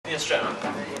strap.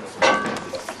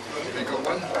 You got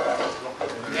one?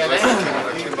 Yeah, I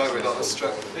came by without a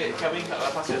strap. Wait, Kelvin,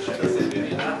 pass your strap.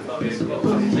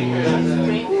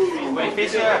 Wait,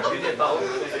 face here.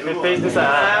 Face this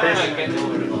side. Face.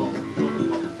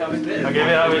 Okay,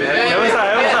 wait. Never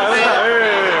start.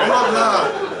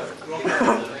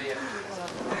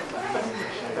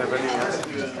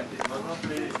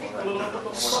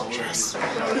 Stress.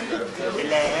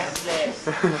 Relax.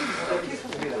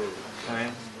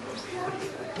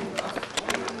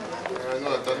 I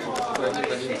know I've done it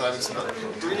many times, but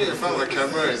doing it in front of the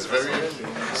camera is very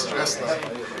stressed now.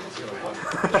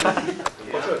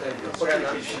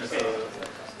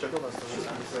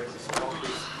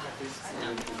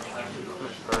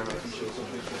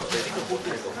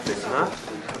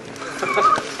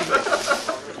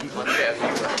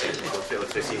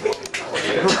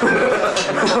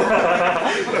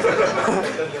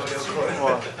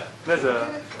 Wow,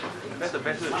 that's the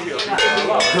best tree of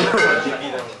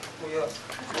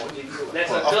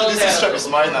After this strap is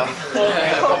mine now.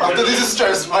 After this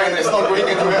strap is mine, it's not going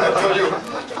anywhere, I tell you.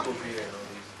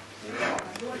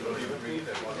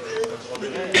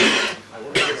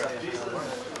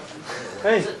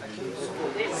 Hey!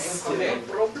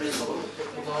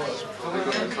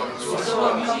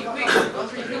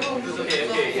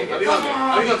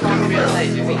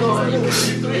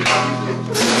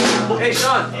 Hey,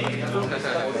 Sean!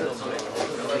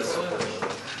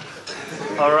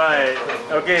 Alright,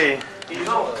 okay. You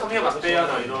know, come here must pay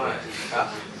now, you know, right?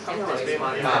 Come here must pay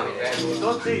money.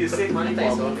 Don't say you save money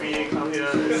for free, come here.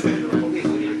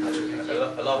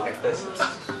 A lot of factors.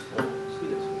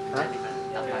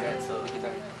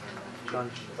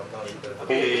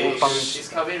 Okay, is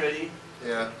Kelvin ready?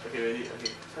 Yeah. Okay, ready?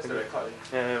 Okay, press the record.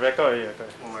 Yeah, record already.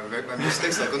 Oh, my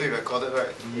mistakes are going to be recorded,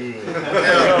 right?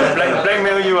 Yeah.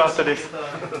 Blackmail you after this.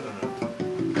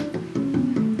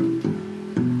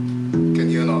 Can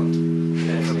you not?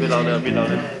 A bit louder,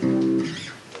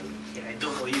 Yeah, I do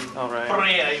for you. Alright.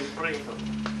 Pray, you pray.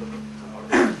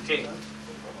 Okay.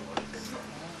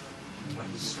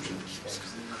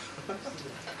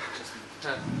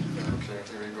 Okay,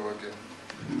 here we go again.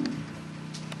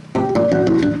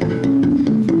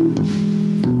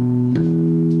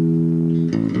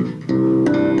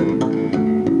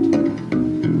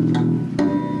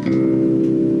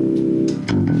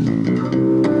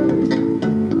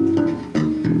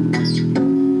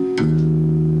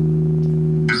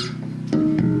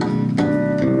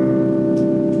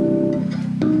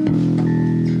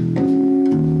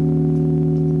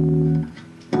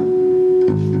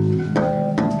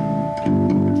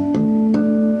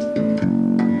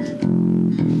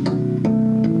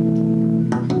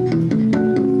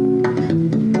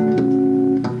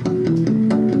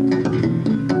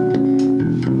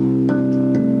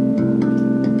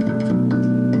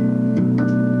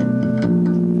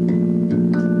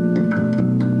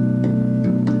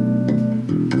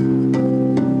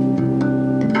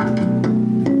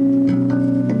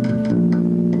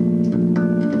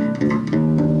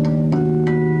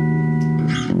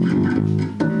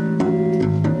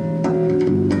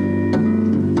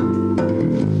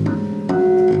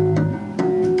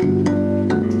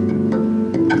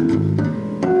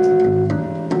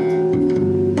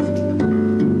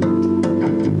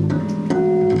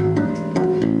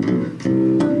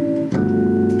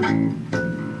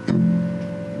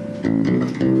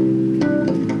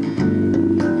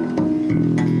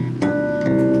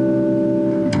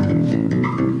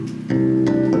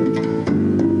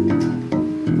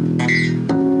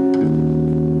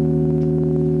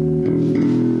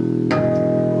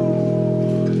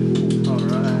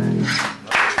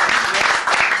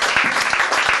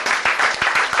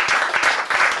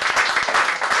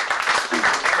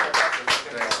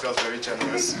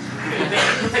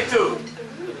 Take two.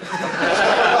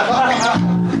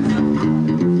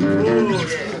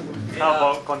 How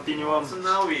about continuum? So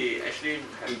now we actually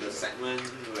have the segment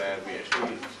where we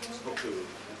actually spoke to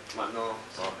Matnor.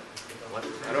 What?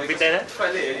 Repeat that?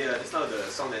 Quite late already. It's not the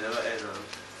song that never ends.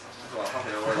 About half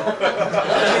an hour long.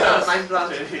 It's 9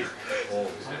 plus already.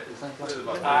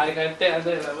 I can take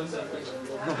under 11 seconds.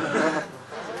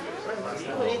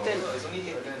 Only 10. It's only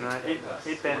 8. No,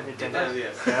 8, 10.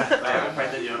 Yes. I haven't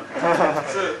frightened you.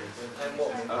 So,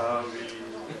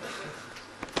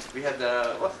 we had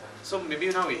the what? So maybe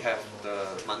now we have the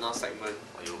Matnor segment.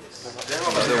 Then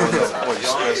what about the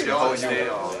others? Do you all want to stay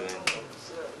or?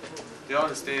 Do you want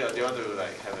to stay or do you want to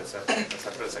like have a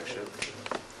separate section?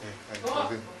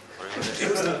 Kelvin.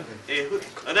 Hey,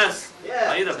 Ernest,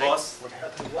 are you the boss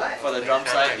for the drum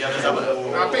side? You're the drummer.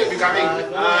 Apek will be coming.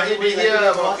 He'll be here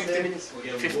about 15 minutes.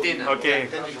 15. Okay.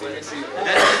 Then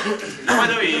why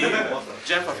don't we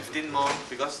jam for 15 more?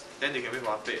 Because then they can wait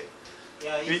for Apek.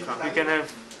 We can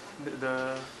have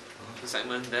the The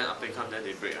segment, then Apek come, then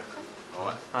they break.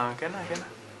 Or what? can lah. Okay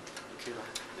lah.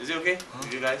 Is it okay with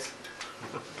you guys?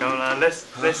 Come lah, let's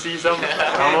see some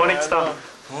harmonic stuff.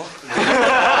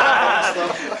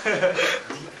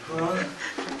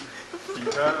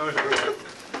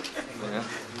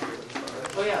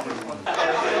 Oh yeah.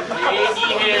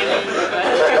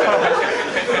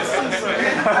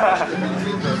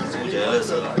 So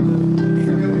jealous.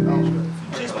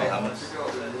 Change my harmonics.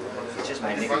 Change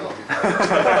my name.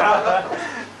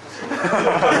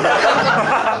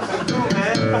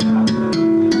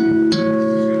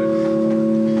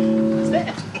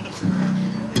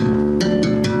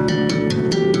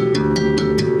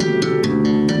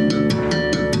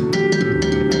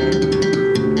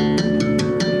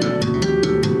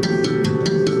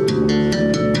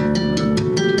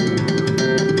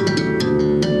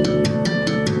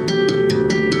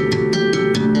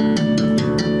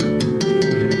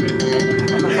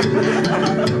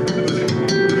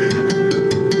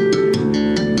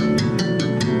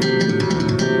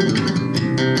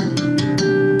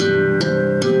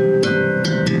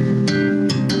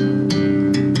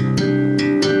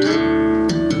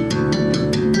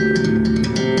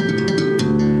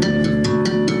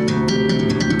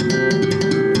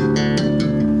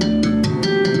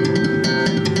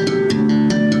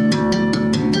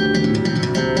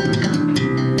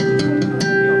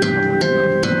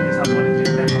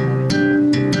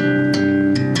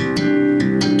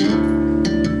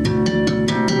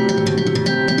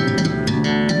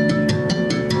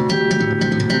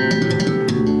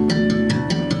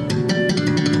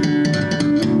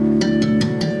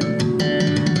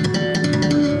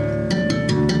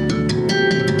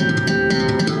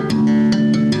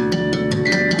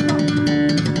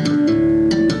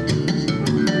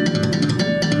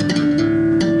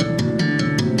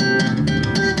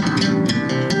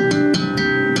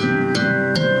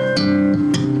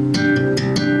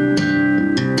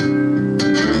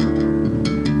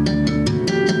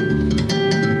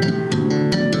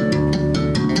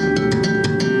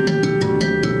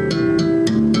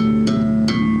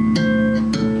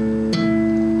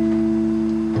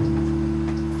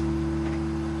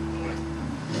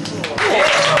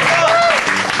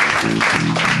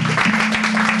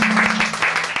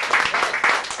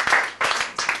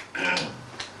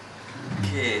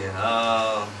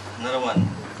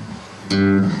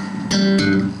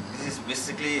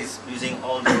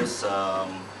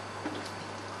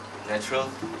 natural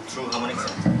through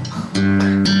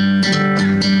harmonics.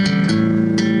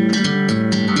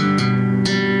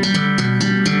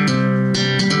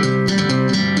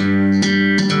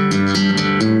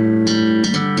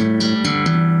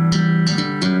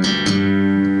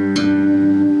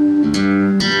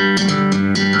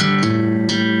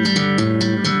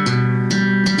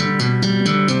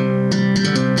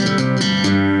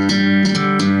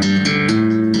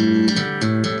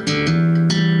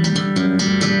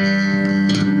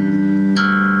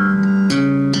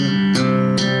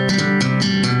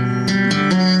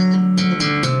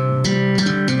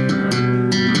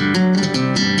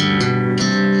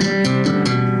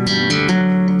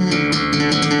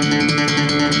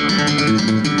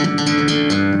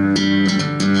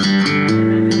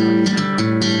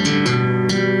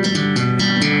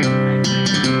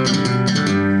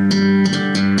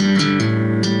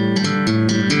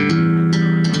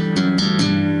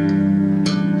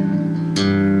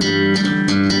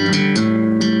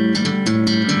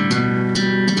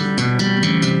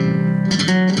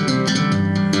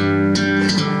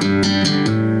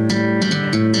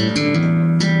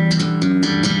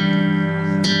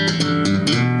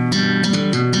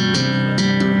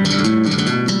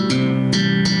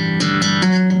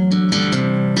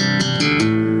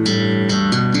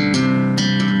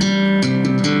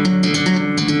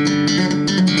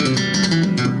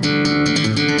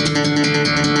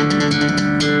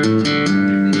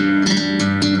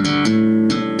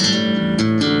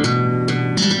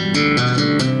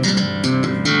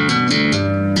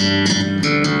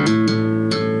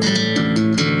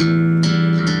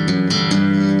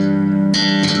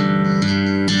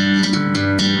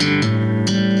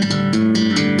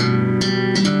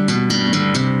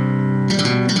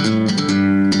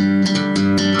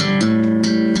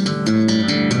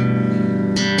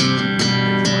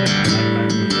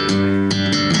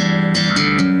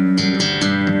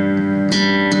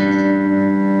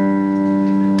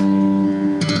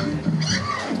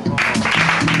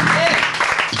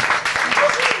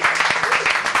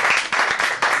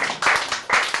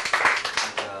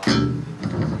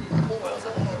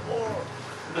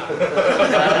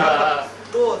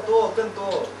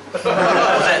 What's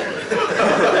that?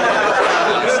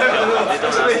 They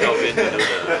don't ask Kelvin to do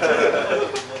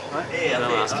Hey, I'm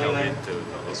ask there. Kelvin to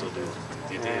also do.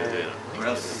 Do you think he'll do it? What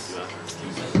else?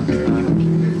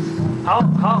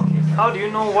 How do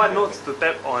you know what notes to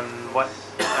tap on what?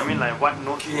 I mean, like what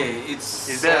notes? Okay, it's.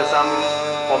 Is there some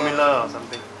formula or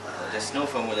something? There's no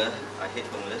formula. I hate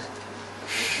formulas.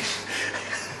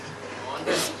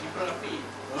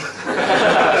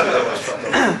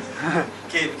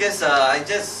 Okay, because I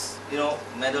just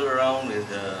meddle around with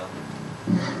the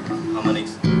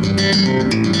harmonics.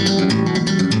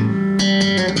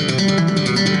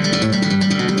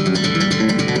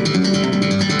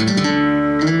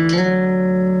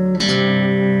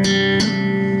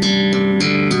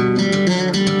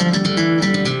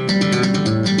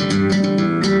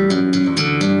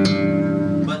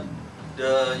 But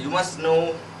you must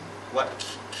know what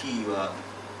key you are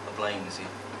applying, you see.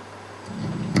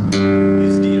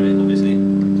 It's D, right, obviously.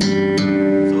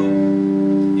 So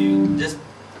you just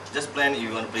plan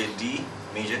you want to play D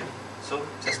major. So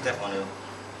just tap on the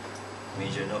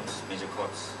major notes, major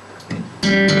chords.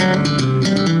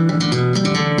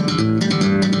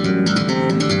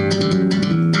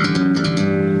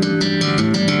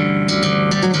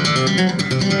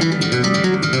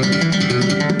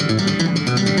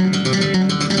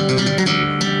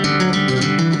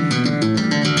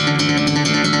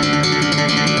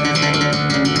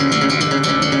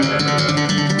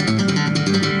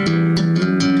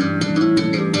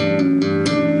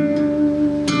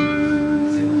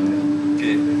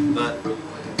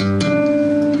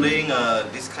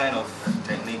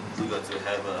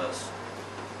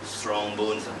 Strong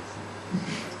bones.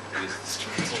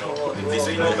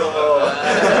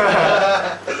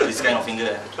 This kind of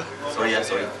finger. Sorry.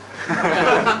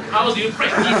 How do you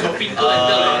practice your finger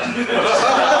and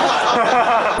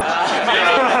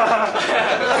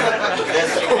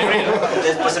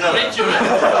that's personal.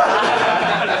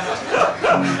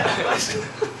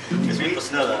 It's really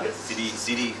personal. CD,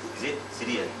 is it? CD.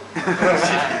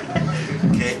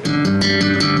 Okay.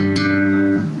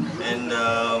 And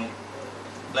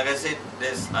like I said,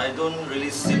 I don't really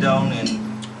sit down and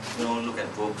look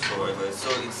at books or whatever. So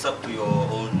it's up to your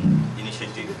own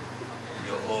initiative,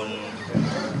 your own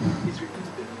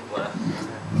what?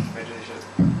 Imagination.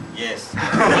 Yes.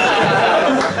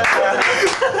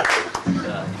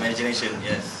 Imagination.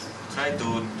 Yes. Try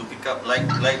to pick up like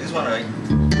this one, right?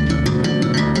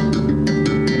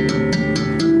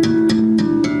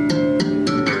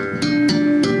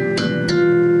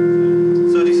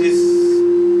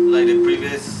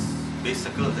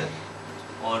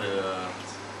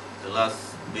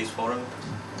 Last bass forum,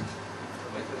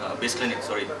 bass clinic,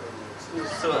 sorry.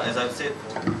 So as I've said,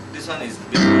 this one is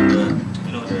based on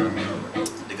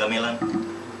the gamelan. I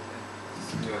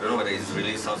don't know whether it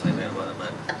really sounds like that, but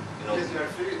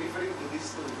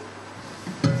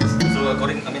So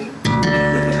according to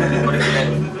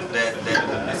that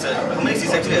it's harmonics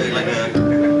is actually like a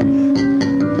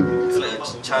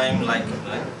chime like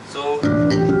so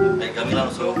like gamelan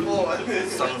also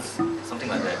sounds something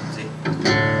like that. See.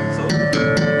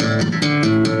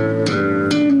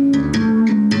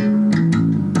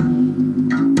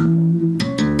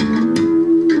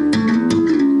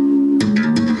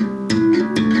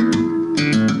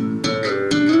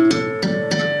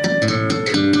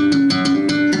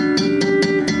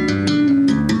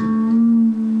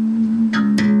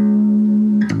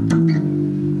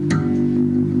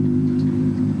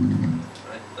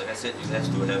 You have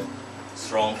to have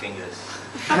strong fingers.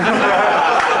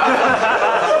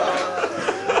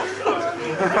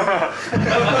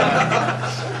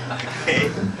 Okay.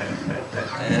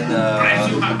 And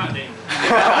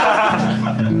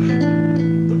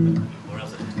what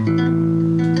else?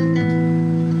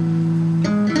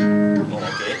 Oh,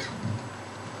 okay.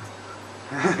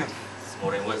 It's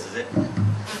more than words, is it?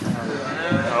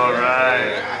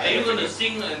 Alright. Are you going to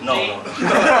sing and No. play?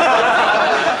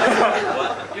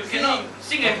 You cannot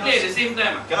sing and play at the same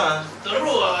time. Cannot.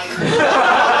 Teruk.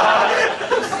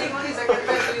 Sing only second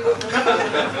time you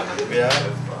Yeah.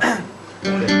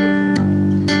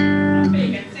 Hey,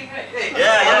 you can sing, right?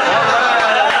 Yeah.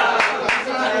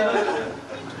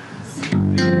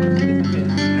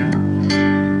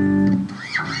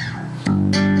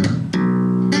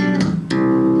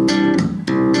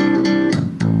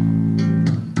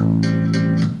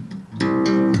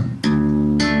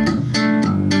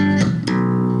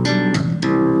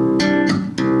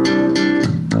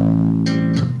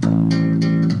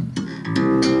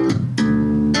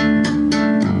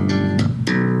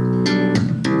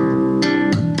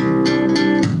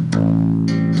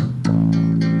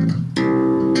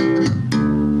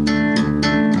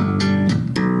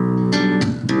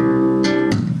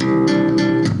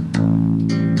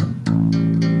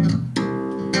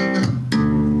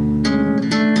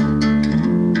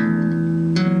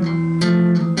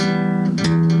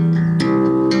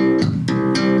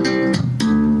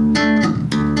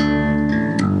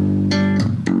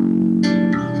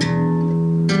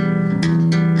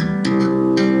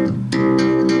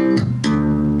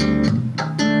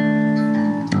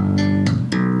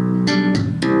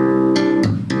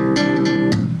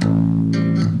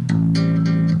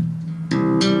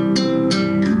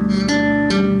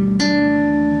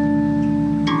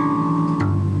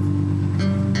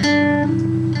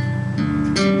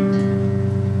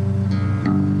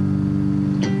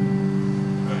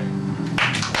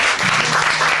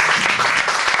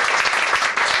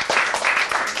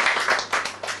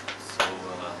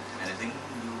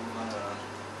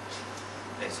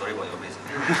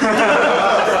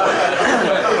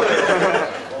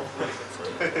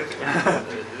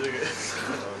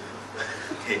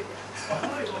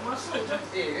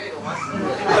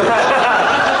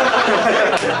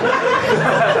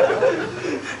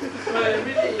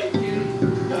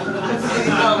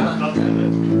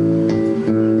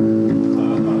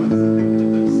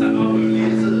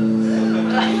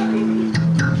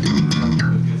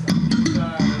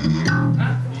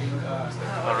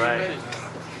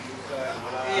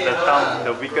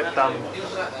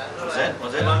 What's that?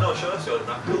 What's that? Matnor, show us your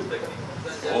knuckle technique.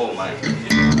 Oh my.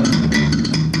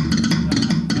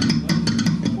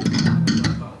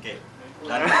 Okay.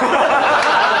 Done.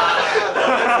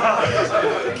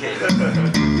 Okay.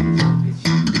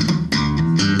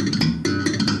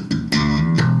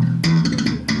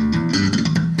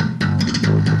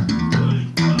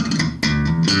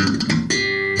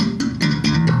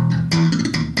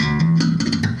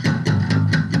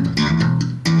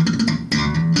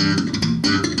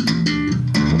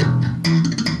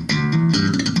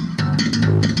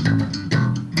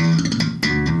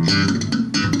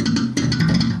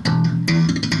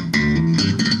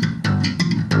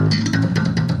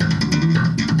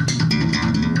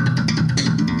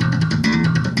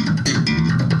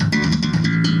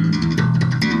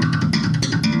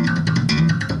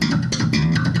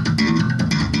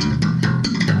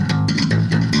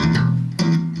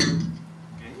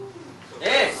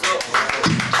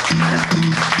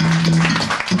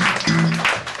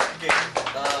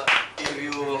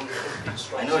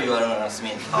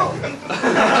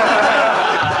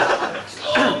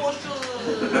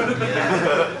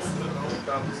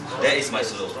 That is my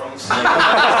slow. No.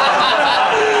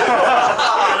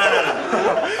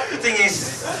 The thing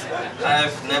is,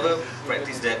 I've never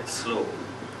practiced that slow.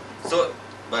 So,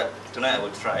 but tonight I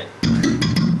will try.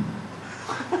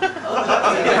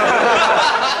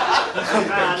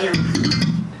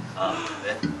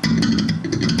 There.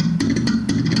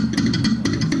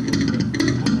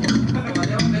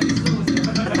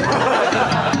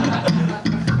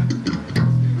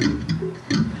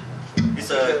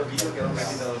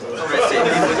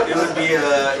 It would be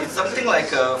it's something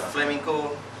like a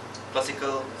flamenco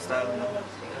classical style, you know?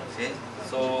 Okay,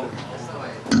 so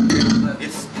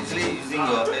it's usually using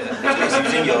your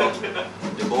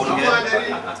the bone here,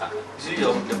 using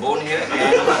the bone here and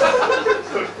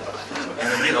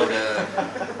a bit of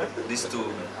these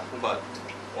two part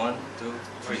 1, 2,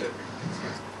 3.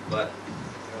 But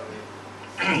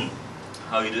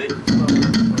how you do it?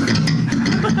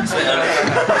 It's like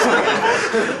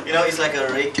you know, it's like a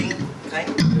raking kind.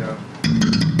 Yeah.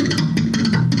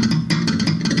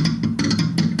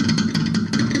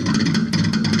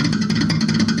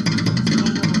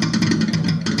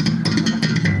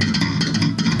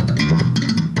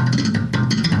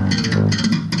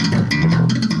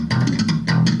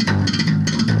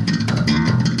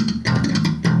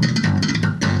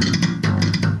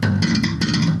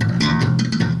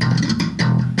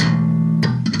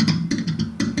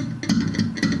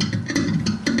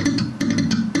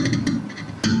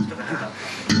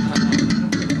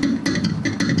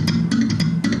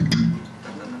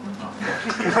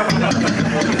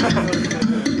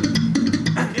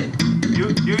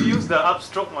 You use the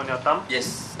upstroke on your thumb?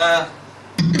 Yes.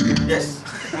 Yes.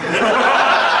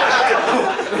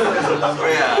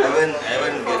 Sorry, I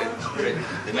haven't get it ready.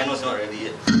 The manual's not ready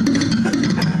yet.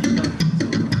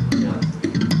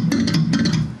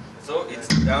 So it's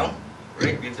down,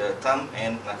 right, with the thumb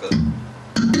and knuckle.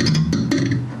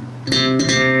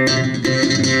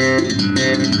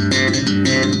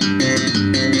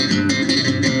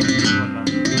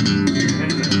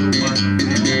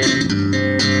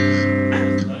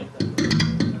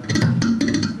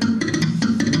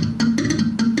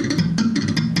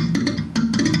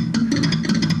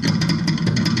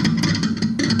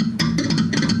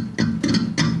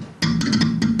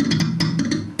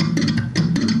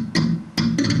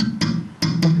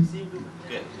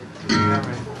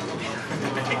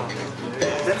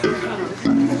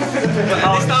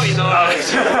 This time we know.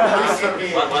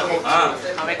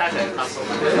 How many times have you come so much?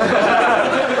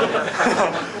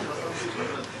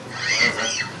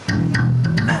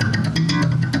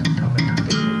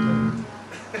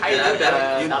 How you do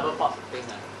the double pop thing?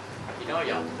 You know,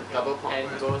 your double pop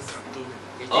hand goes to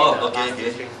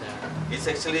Okay. It's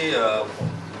actually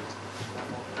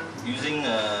using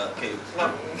okay,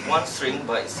 one string,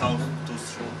 but it sounds two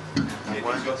strings.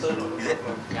 Is it?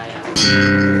 Yeah.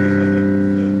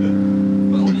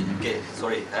 Okay,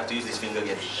 sorry, I have to use this finger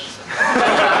again.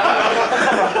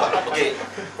 Okay,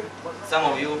 some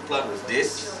of you plug with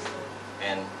this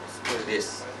and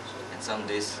this, and some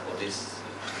this or this,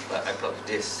 but I plug with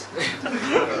this.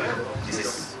 This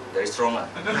is very strong.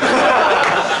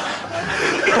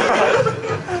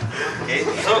 Okay,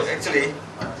 so actually,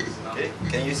 okay,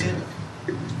 can you see it?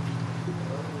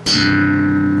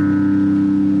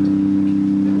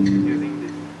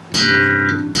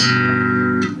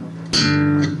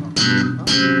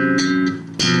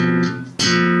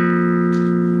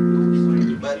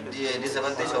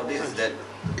 Disadvantage of this is that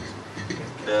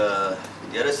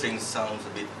the other string sounds a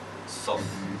bit soft.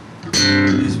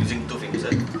 It's using two fingers.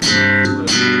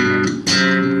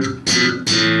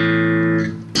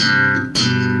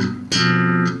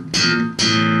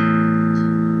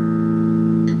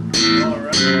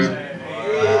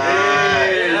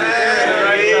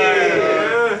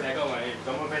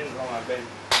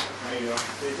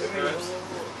 Korean.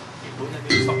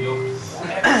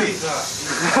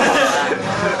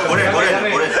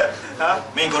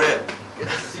 Main Korean.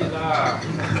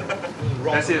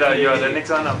 That's it, you are the next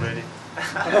one up already.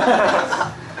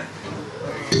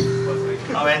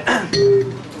 Oh man.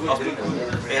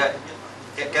 Hey,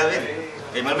 Kelvin.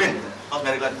 Hey, Melvin. How's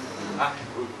Maryland?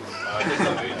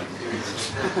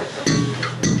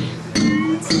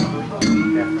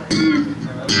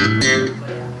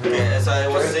 Okay, as I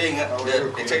was saying,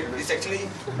 it's actually, I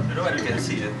don't know whether you can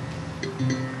see it.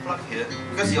 Plug here,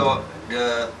 because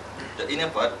the inner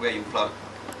part where you plug,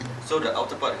 so the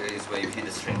outer part here is where you hit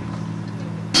the string.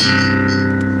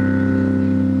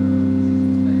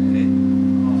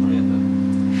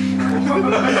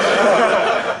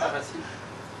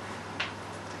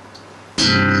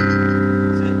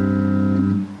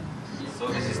 So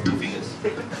this is 2 fingers.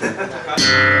 This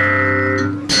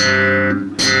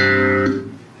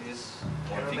is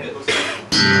 1 finger.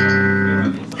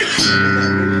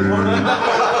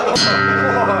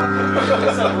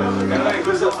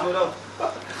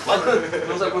 What?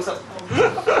 Close up.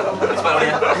 It's fine,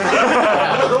 yeah.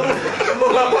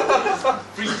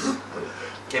 Freeze.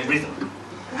 Can breathe.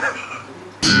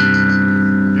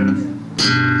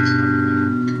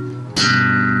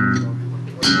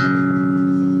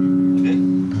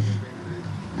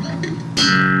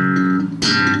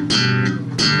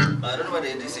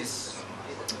 This is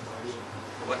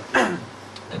what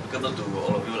applicable to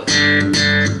all of you lah.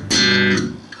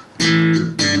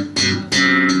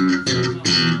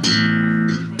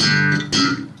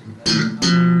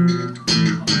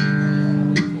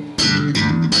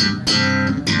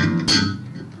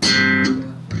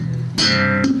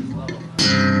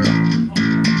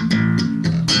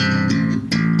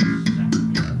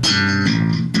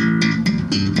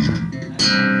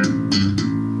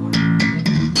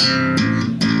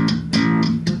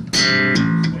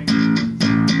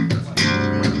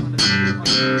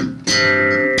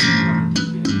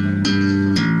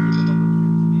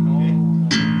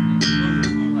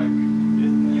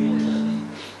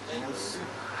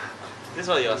 This is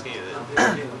what you're asking, is it?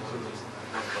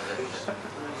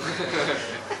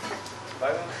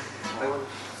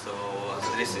 So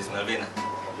this is Melvin.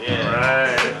 Yeah.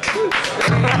 Right.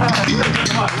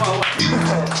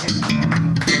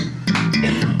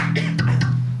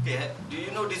 Okay, do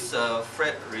you know this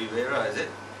Fred Riveria? Is it?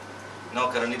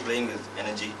 Now currently playing with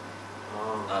Energy.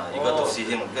 You got to see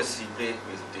him because he play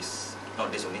with this,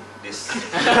 not this only, this.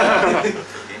 Okay.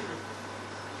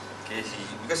 Okay,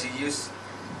 because he used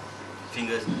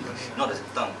fingers, not the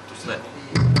tongue, to slap.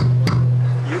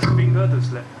 Use finger to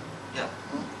slap. Yeah,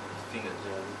 fingers.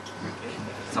 Okay.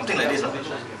 Something like this.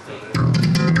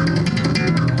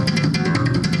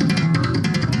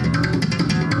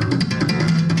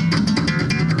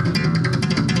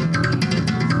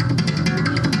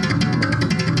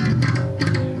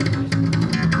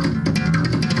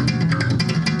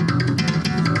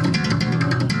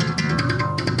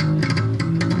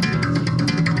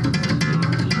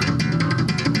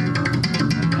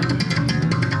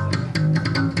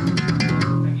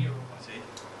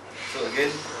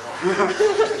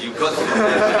 You got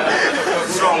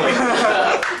strong fingers.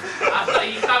 After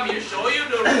he come, you show you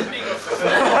the routing.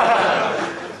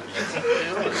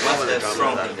 Must have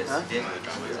strong fingers. Okay?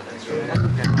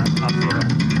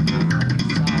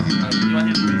 You want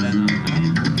him to read that?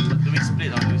 Do we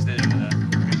split or use that?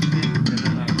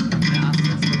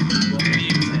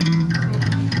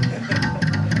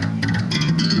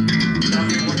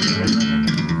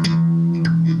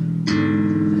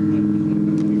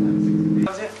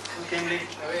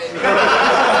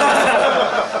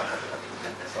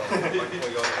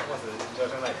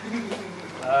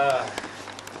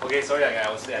 Okay, sorry, I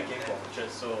was late. I came from church.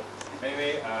 So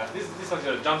anyway, this was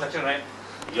your drum section, right?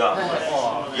 Yeah.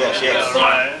 Oh, Yes. yes.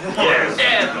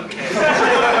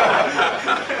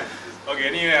 Okay.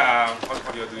 Anyway, how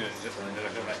do you do it? Just an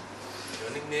introduction, right?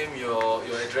 Your nickname, your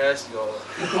address, your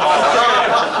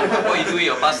What you do in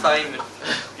your pastime?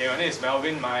 Okay, my name is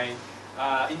Melvin. My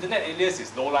internet alias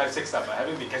is LowLife6, but I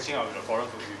haven't been catching up with the forum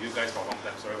with you guys for a long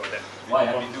time. Sorry about that. Why?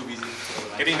 I've been too busy.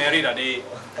 Getting married that day.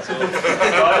 So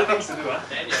other things to do, huh?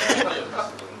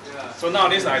 So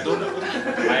nowadays I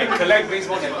collect bass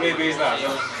more than play bass lah.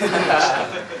 So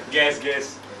guess.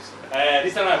 This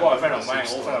time I brought a friend of mine,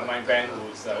 old friend of mine, Ben,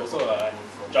 who's also a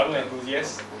drum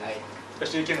enthusiast.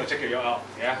 Especially came to check you out.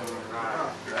 Yeah.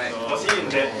 right. So, was he in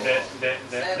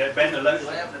that band alert?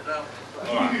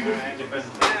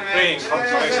 Playing.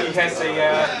 Actually he has a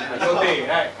elote,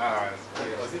 right?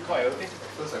 Was it called elote?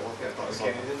 First I walked in, I thought I saw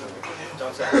it.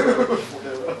 Jump set.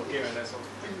 Okay, man, that's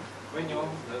okay. When you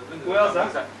who else?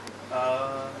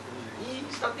 He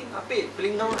starting apik,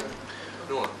 playing now.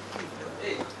 No.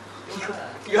 Hey,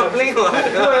 You are playing what?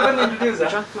 You haven't introduced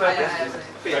ah?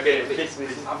 okay, please.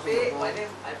 Apik, my name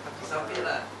Apik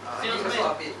lah. Salesman.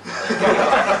 Apik.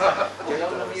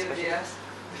 Yang lebih dia.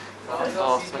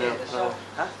 Oh, sorry.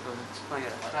 Huh?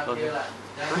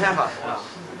 Don't have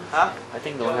Huh? I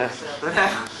think don't have. Don't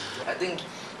have. I think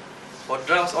for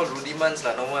drums all rudiments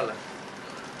lah, normal lah.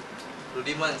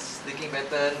 Rudiments, sticking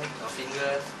pattern,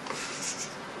 finger.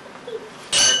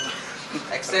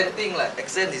 And accenting lah.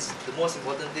 Accent is the most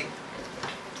important thing.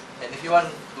 And if you want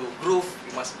to groove,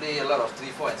 you must play a lot of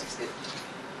 3/4 and 6/8.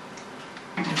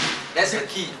 That's the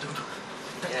key.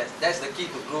 Yes, that's the key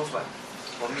to groove lah.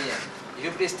 For me, if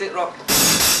you play straight rock,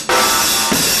 it's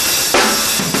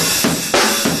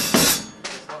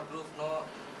not groove, no.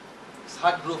 It's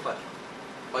hard groove lah.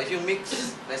 But if you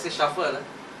mix, let's say shuffle lah.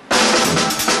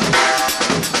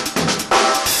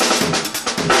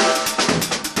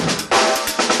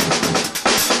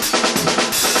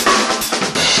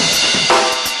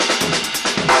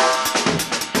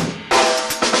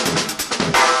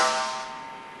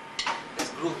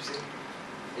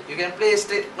 You can play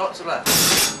straight notes lah.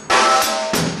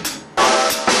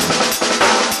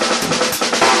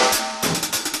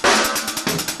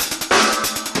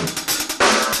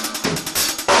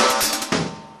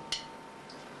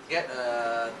 Get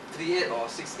a 3/8 or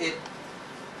 6/8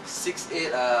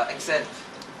 accent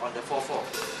on the 4/4.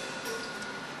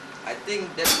 I think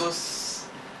that goes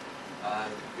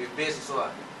with bass also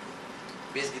lah.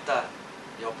 Bass guitar,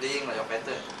 you're playing like your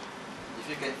pattern.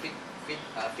 If you can fit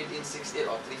in 6/8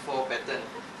 or 3/4 pattern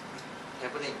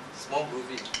happening, it's more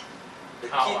groovy.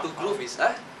 The key to groove is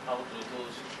How to do?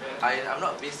 I'm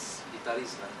not bass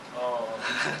guitarist lah. Oh.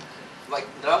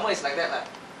 Like drummer is like that lah.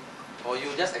 Or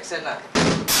you just accent lah.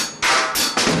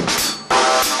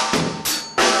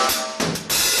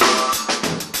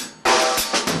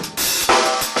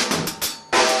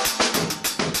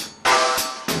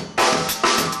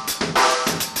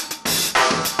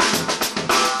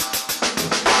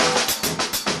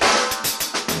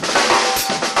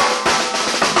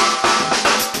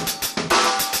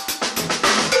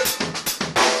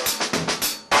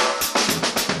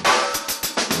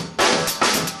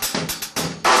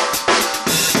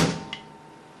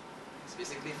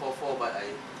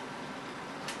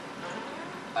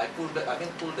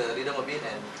 Pull the rhythm a bit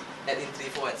and add in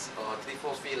 3/4 or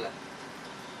 3/4 feel lah,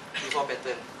 3/4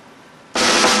 pattern.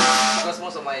 Because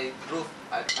most of my groove,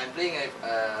 I'm playing a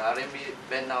R&B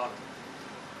band now,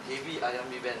 heavy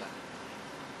R&B band lah.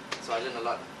 So I learn a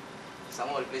lot.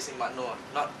 Someone replacing Matnor,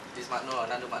 not this Matnor,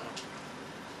 another Matnor,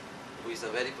 who is a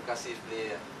very percussive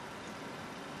player.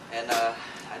 And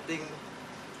I think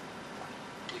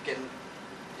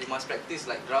you must practice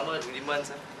like drummer rudiments,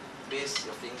 bass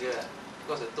your finger.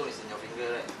 Because the tone is in your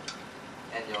finger, right?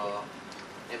 And your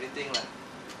everything lah,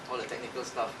 all the technical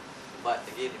stuff. But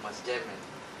again, you must jam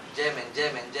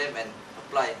and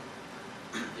apply.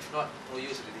 If not, no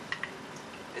use really.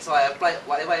 That's why I apply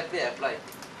whatever I play. I apply.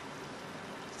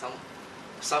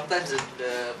 Sometimes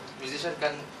the musician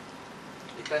can't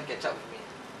catch up with me,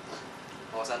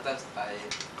 or sometimes I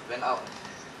went out.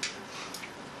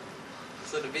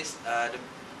 So the bass, the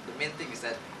main thing is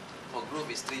that for groove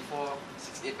is 3/4,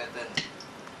 6/8 pattern.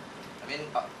 I mean,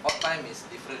 odd time is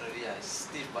different already. It's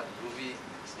stiff but groovy.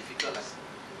 It's difficult lah.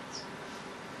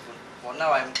 For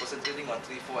now, I'm concentrating on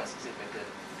 3/4 and 6/8 pattern.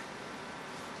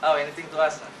 Oh, anything to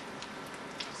ask?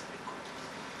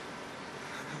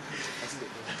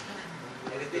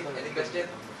 Anything? Any question?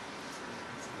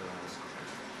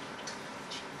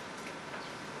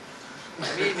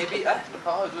 Maybe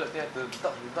How do that? The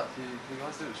duck, he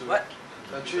wants to show. What?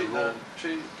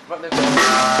 Three, right left.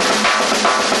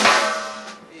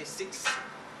 6.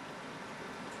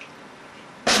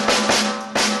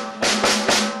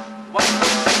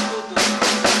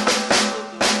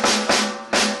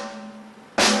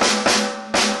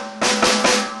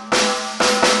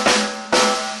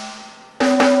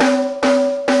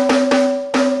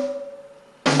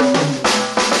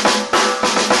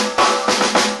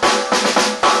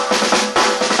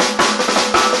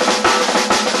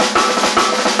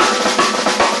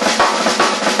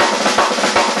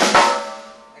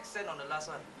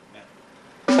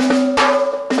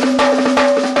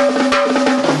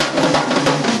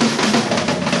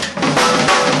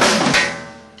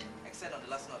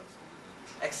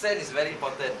 Accent is very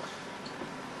important.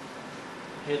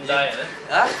 Hyundai,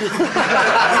 Huh?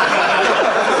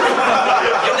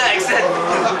 Hyundai accent.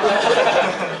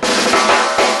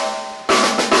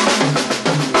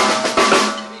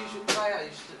 Maybe you should try.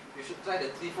 You should try the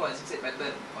 3/4 and 6/8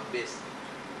 pattern on bass.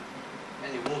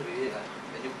 And you move with it.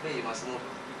 When you play, you must move.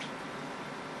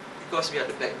 because we are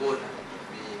the backbone,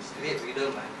 we create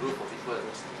rhythm and groove for people.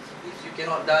 If you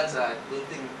cannot dance, I don't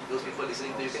think those people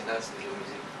listening to you can dance to your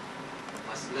music. You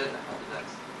must learn how to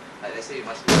dance. Like I say, you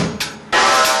must learn.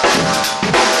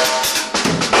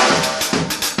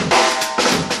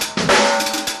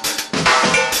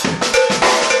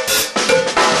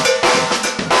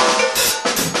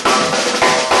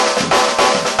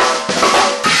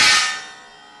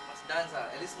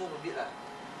 At least move a bit lah.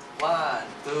 1,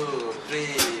 2,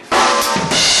 3, 4.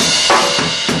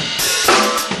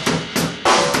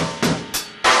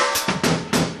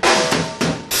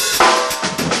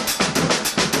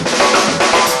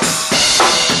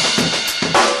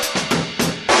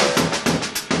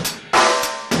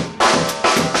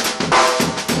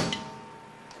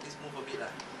 At least move a bit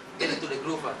lah. Get into the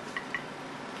groove lah.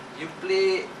 You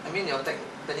play, I mean you're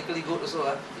technically good also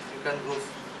lah. If you can't groove.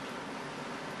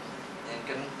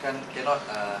 Cannot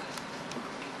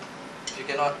if you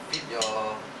cannot fit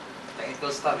your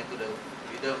technical stuff into the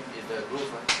rhythm, in the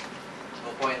groove, no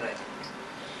point, right?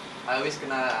 I always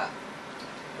kena.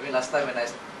 I mean, last time when I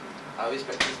always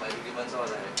practice my rudiments all,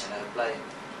 and I apply.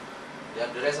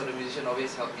 The rest of the musician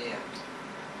always help me.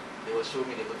 They will show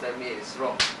me, they will tell me it's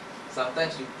wrong.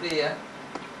 Sometimes you play,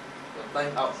 your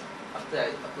time out. After I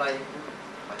apply,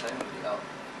 my time will be out.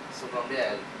 So from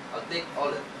there, I'll take all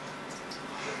the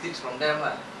tips from them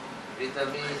lah. They tell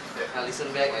me, I listen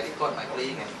back, I record my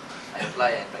playing and I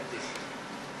apply and practice.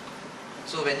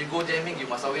 So when you go jamming, you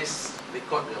must always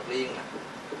record your playing lah.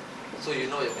 So you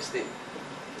know your mistake.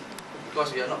 Because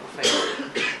we are not perfect.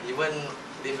 Even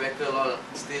defunct all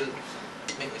still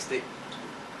make mistake.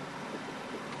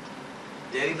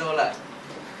 Jerry know lah.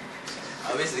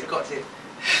 I always record it.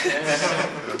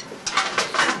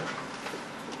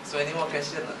 So any more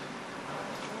questions lah?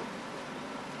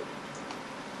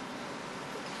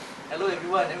 Hello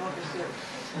everyone, everyone question.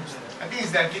 I think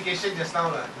it's the application just now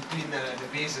between the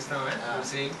bass just now. You were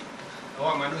saying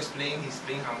what Manu is playing, he's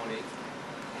playing harmonic.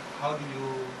 How do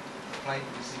you apply it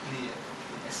musically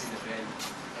as in the band?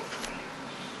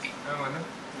 Manu?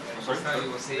 Just now you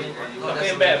were saying you were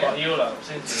Nothing bad about you lah.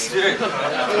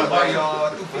 about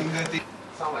your two finger thing.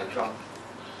 Sound like drum.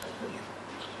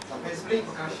 He's playing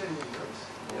percussion.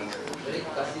 Very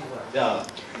percussive lah. Yeah.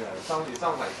 It sounds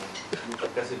like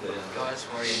Percussive. Guys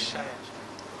for it.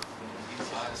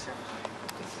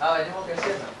 Any more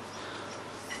questions?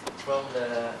 From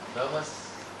the drummers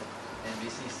and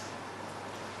bassists.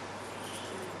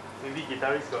 Maybe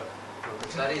guitarist got.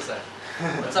 Guitarist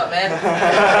What's up, man?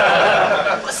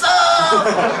 What's up?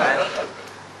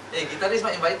 Hey, guitarist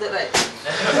not invited, right?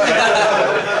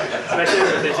 Special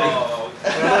invitation.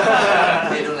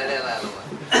 Hey, don't like that lah.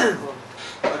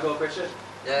 I got a question.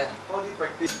 Yeah. How do you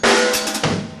practice?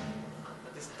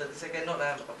 30-second note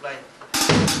apply.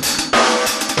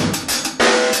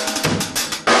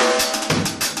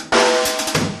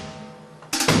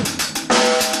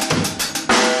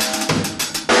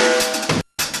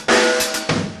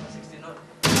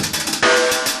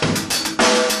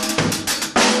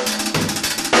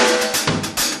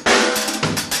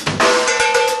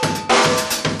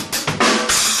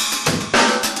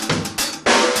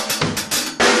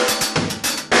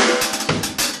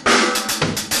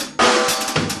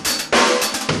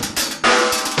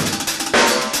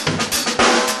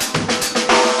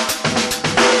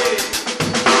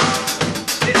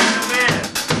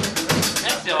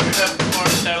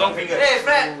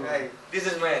 This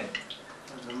is man.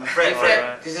 Fred,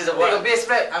 Fred. This is the one. Your bass,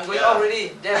 Fred. I'm going off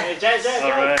already. Hey, Jazz.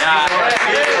 Alright.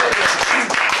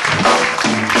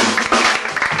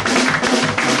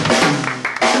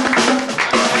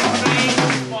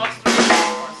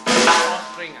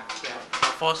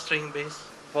 Four-string bass.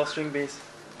 Four-string bass.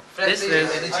 Fred, This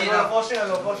is- energy now. Four-string.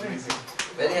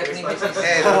 Very happening business.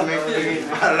 Hey, don't make me.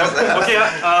 Okay,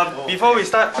 before we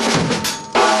start.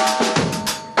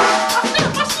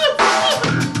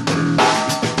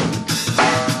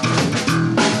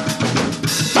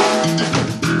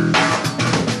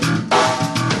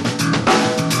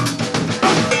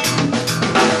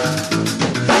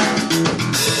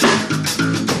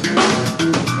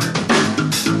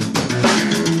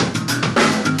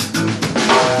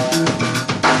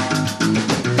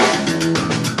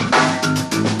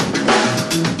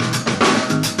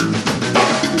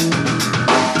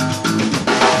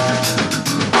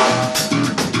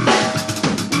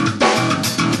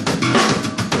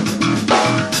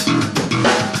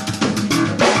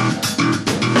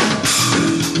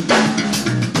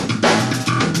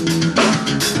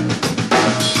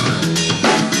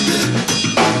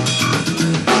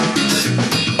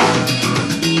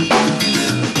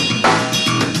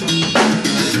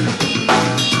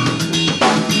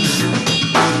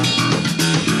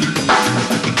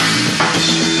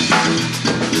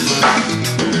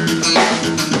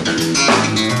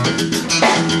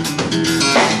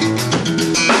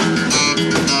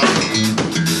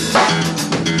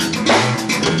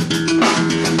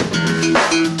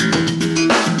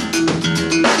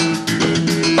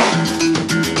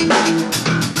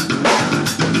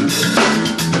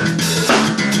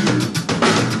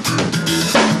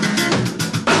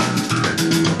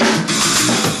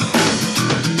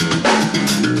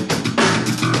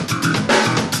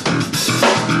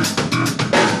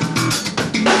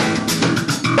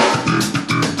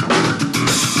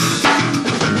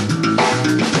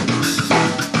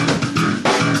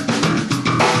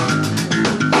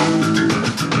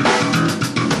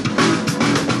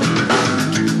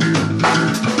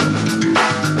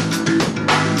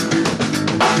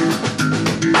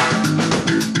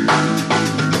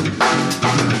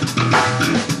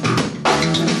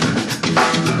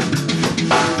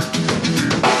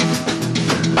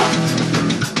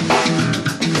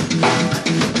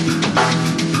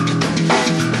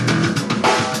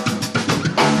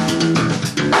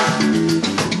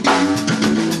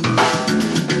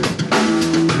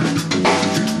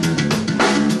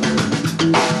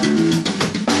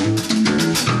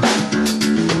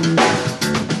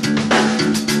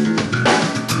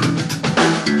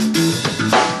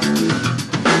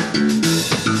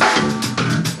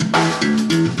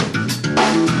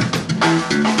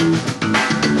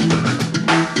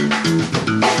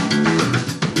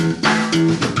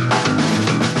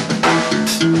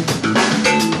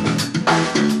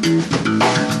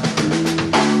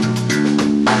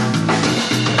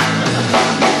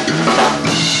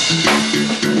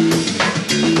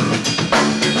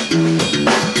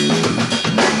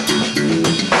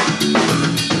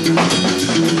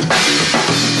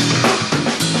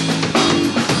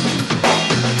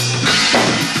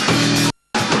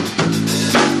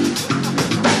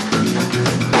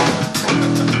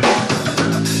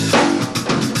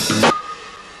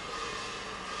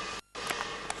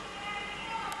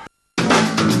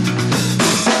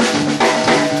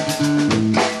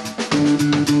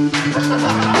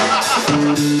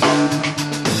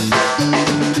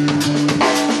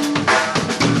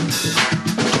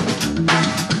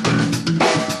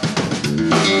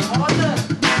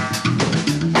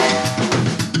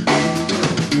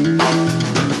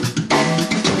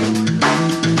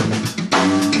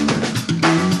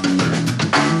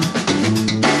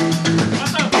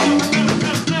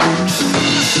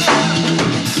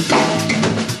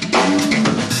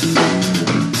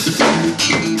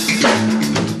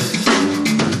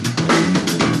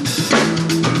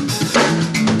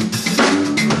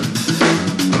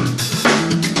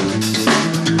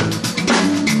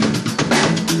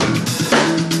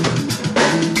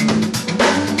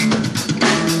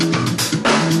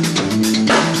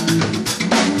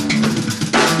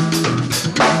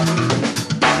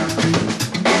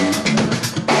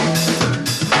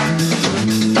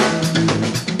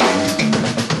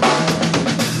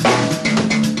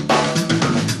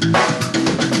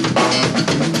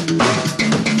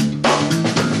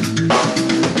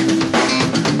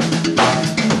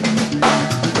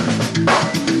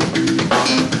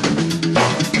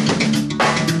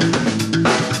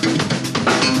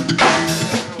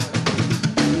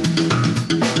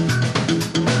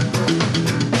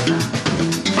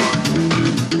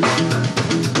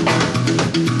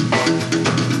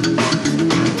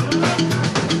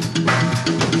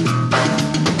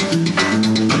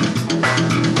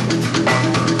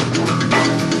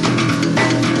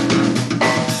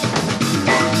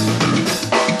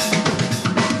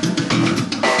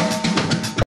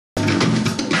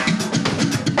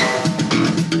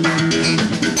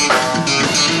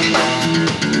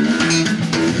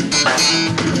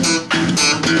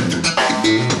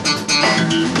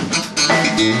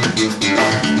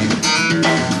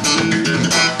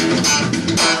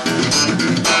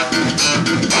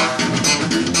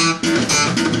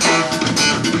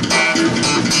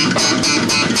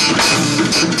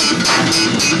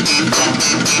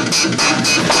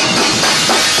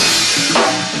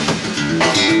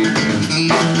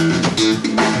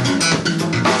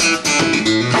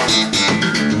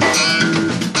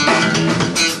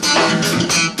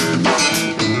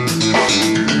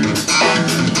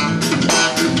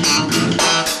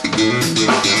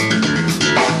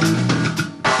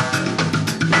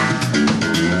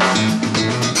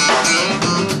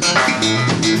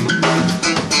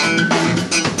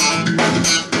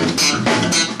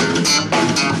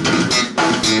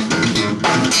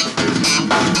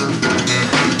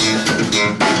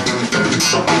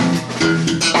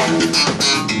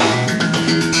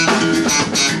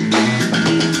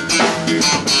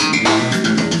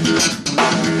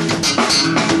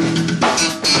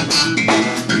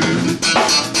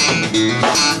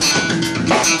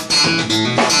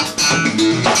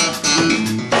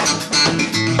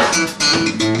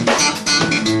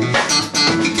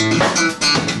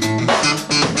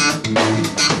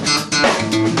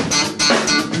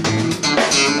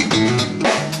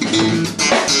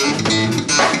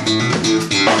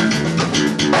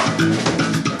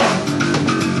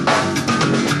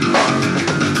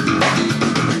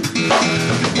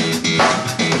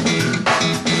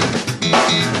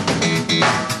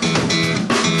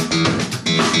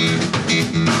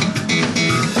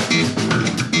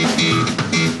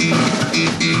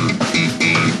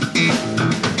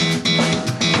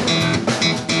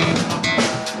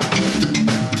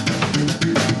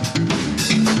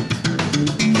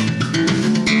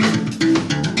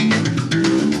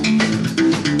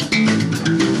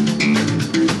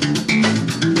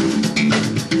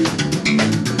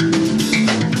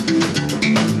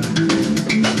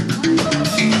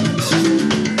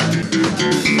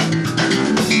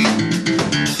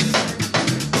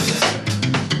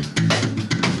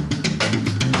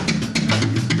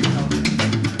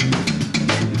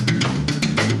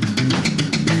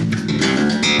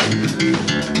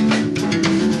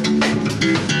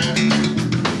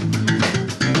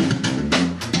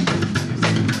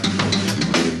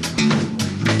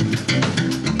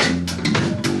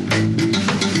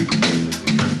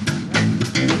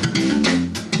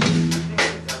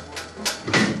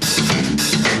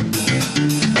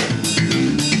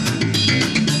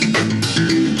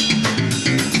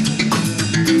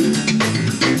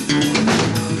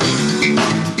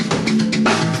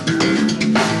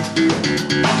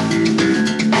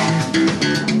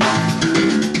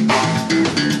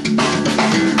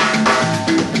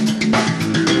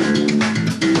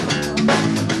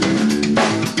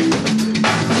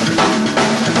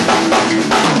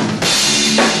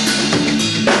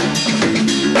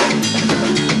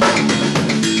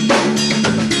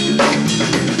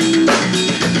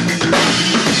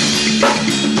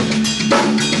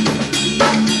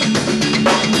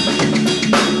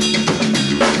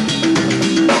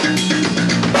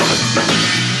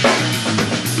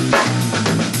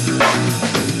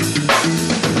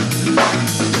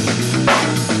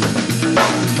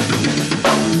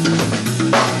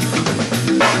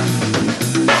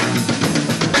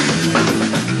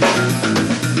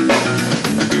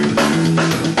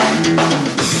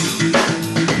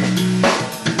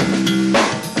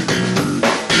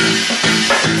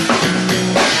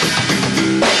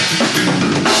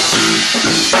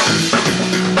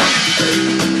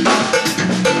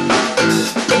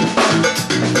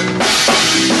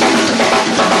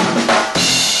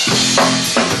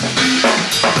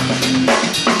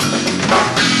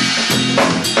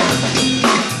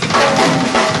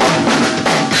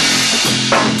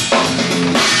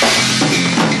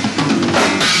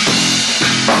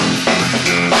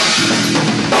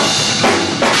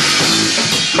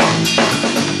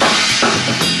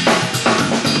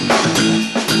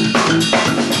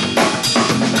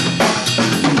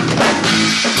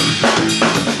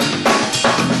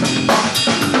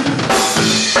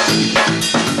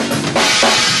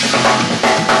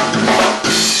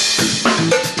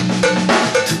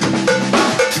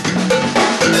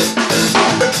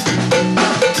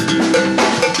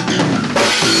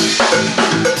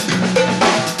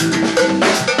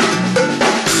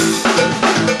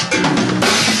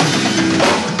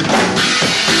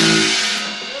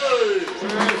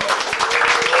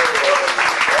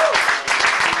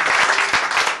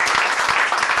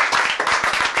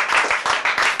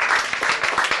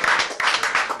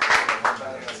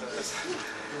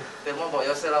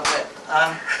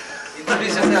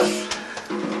 Introduce yourself.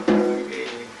 Okay.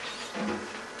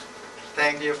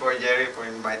 Thank you for Jerry for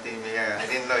inviting me here. I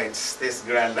didn't know it's this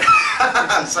grand.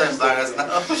 I'm so embarrassed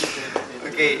now.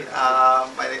 Okay,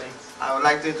 I would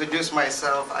like to introduce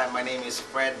myself. My name is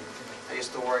Fred. I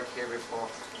used to work here before.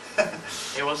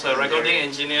 He was a recording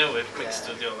engineer with MYX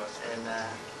Studio. And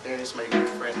there is my good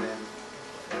friend. And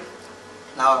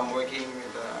now I'm working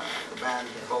with the band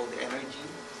called The Energy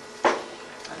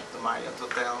at the Marriott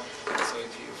Hotel. So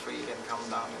if you're free, you can come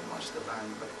down and watch the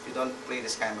band. But we don't play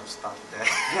this kind of stuff there.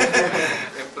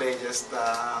 We play just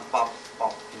pop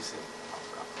music, pop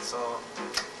rock. So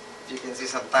you can see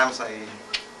sometimes I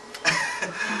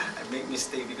make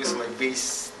mistake because my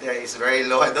bass there is very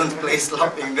low. I don't play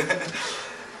slapping there.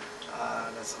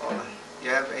 That's all. You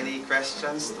have any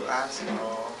questions to ask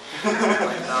or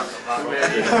find out about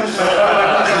it?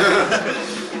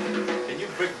 Can you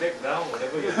break that down,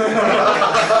 whatever you do?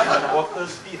 Water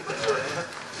speed.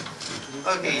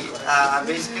 Okay,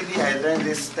 basically I learned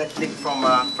this technique from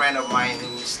a friend of mine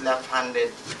who's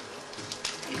left-handed.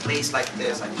 He plays like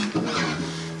this actually.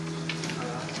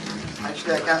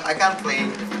 Actually I can't play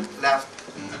left-handed.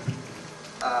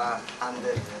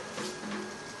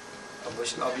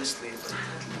 Obviously, but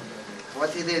what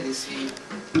he did is he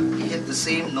hit the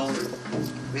same note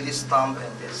with his thumb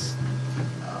and his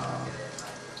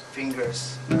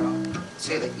fingers.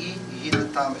 Say the E, you hit the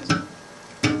thumb.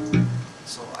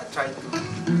 So I tried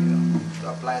to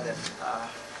apply that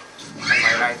on my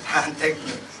right hand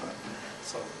technique.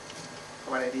 So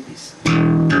what I did is.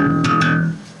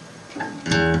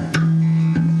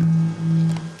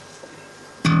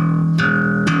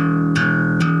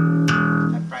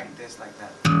 Like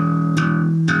that.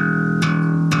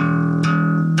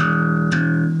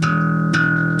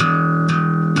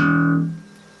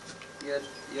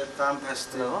 Your thumb has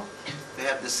to they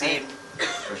have the same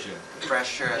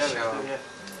pressure as your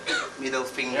middle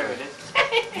finger.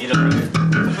 Middle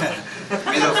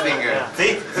finger.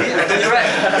 See? You're right.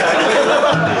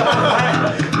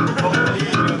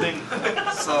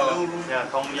 So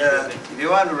if you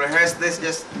want to rehearse this,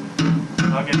 just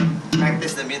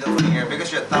practice the middle finger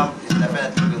because your thumb is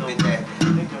definitely will be there.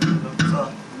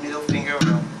 So middle finger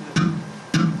will.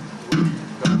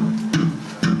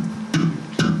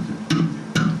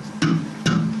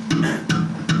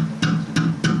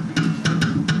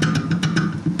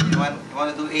 You want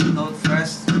to do 8 notes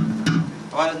first?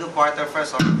 I want to do quarter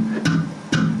first.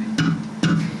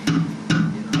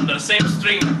 The same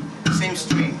string. Same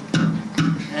string.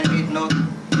 And 8 notes.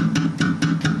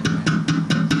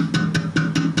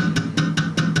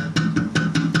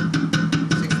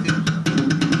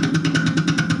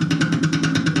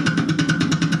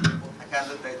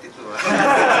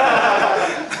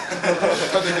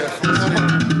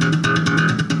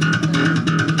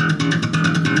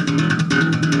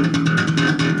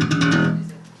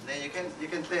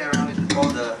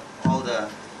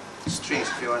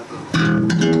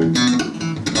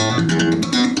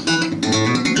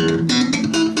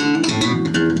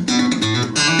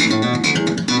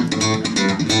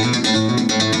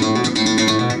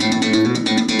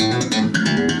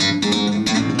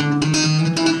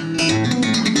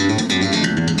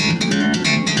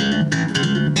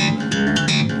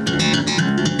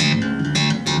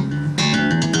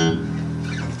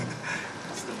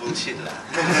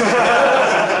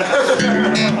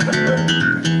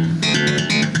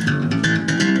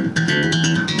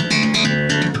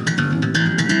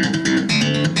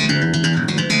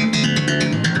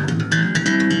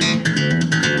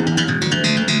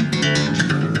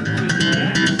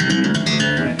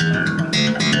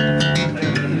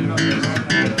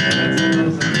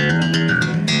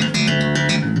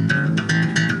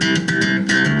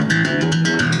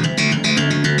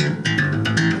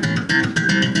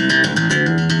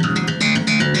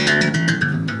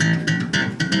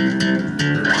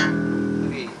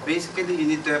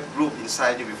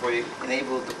 Inside you before you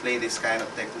enable to play this kind of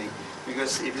technique,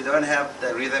 because if you don't have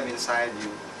the rhythm inside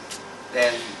you,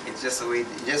 then it's just a way.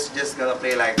 Just gonna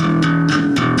play like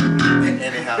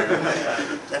anyhow.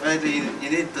 Definitely, you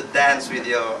need to dance with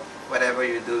your whatever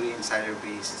you're doing inside your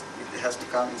bass. It has to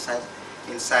come inside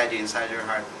you, inside your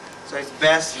heart. So it's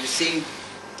best you sing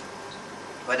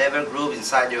whatever groove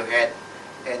inside your head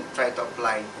and try to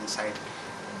apply inside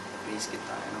bass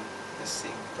guitar. Just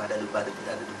sing and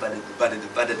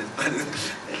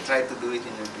try to do it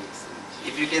in your bass.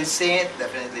 If you can sing it,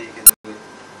 definitely you can do it.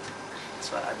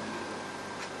 That's what I do.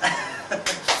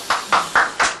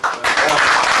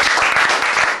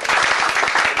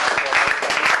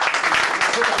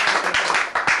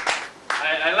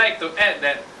 I like to add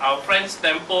that our friend's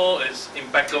tempo is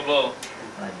impeccable.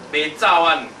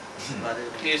 Becawan.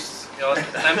 Your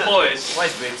tempo is What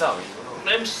is Beizao?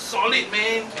 damn solid,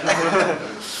 man.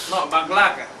 Not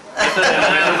baglak. Better than the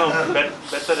metronome.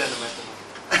 Better than the metronome.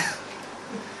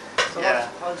 So Yeah.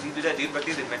 how do you do that? Do you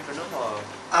practice the metronome or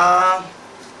Uh,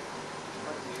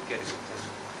 how do you get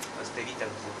a steady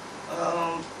tempo?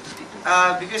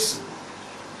 because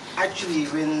actually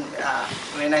when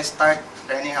I start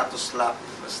learning how to slap,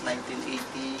 it was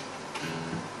 1980,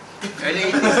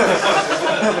 early 80s.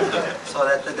 So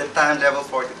that at the time level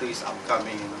 42 is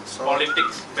upcoming, you know. So,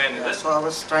 Politics band, yeah, is so I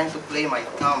was trying to play my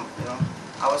thumb, you know.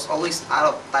 I was always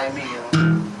out of timing, you know.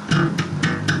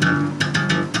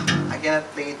 I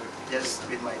cannot play it just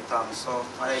with my thumb. So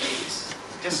what I did is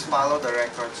just follow the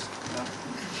records, you know.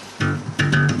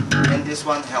 And this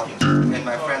one helped. And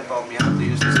my friend told me how to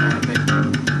use this kind of thing.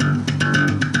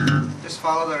 Just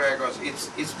follow the records.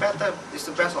 It's better. It's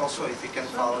the best also if you can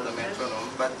follow the metronome.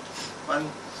 But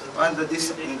the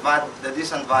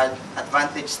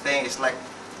disadvantage thing is like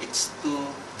it's too.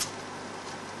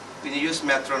 When you use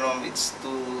metronome, it's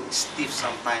too stiff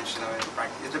sometimes. You know, in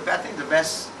practice. I think the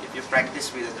best if you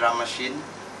practice with a drum machine,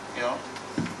 you know,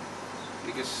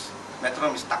 because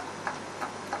metronome is tak tak tak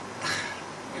tak.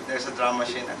 If there's a drum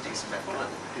machine, I think it's better. Yeah.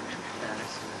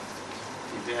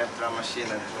 If you have drum machine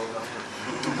and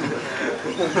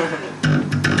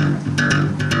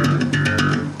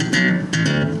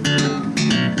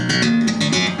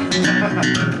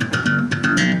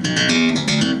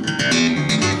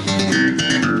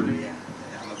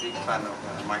I'm a big fan of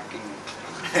marking.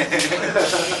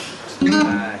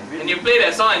 And you play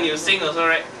that song and you sing also,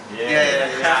 right? Yeah.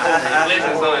 You play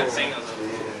the song and sing also.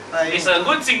 He's a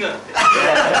good singer. I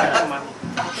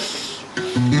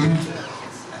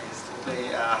used to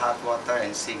play hot water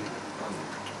and sing.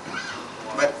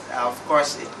 But of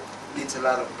course, it needs a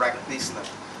lot of practice. No?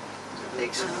 It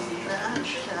takes me.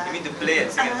 You mean to play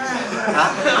and sing?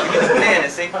 Huh? You mean to play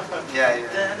and sing? Yeah.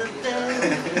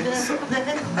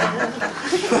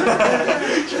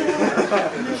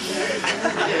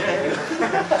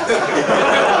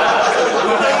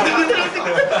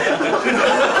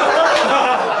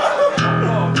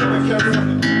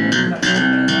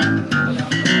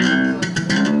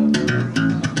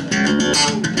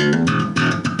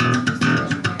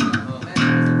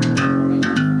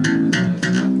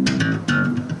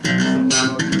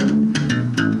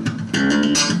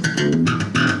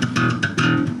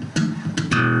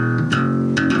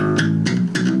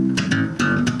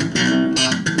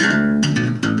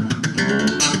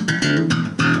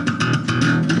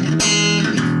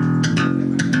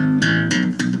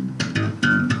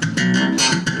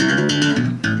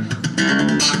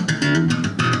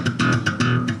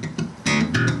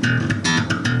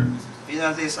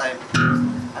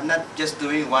 I'm not just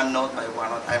doing one note by one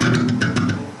note.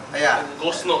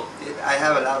 Ghost note. I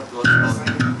have a lot of ghost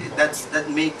notes. That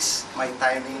makes my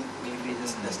timing maybe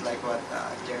just like what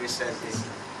Jerry said is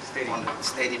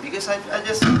steady. Because I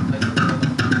just.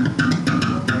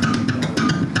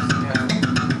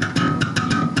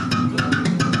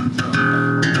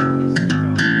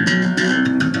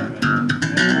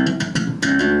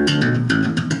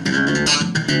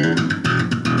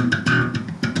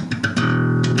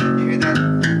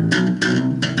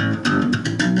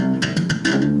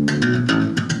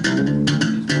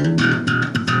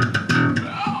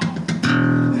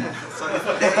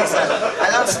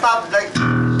 Stop like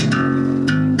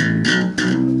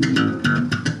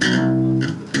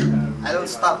I don't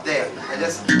stop there. I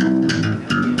just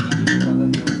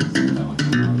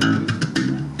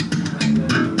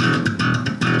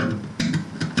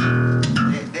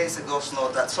there's a ghost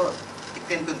note that so it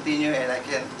can continue and I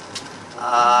can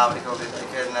what do you call it? I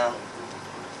can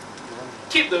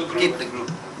keep the group. Keep the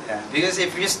group. Yeah. Because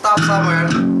if you stop somewhere.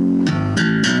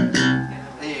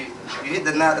 You hit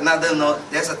another note,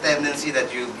 there's a tendency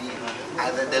that you'll be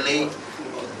either delayed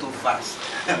or too fast.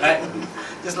 Right?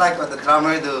 Just like what the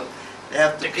drummer do, they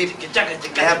have to keep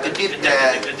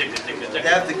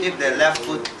their left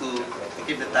foot to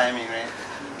keep the timing, right?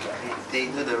 They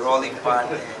do the rolling part,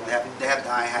 and they have the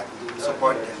hi-hat to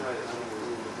support them.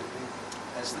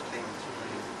 That's the thing.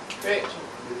 Great.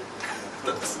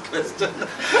 That's the question.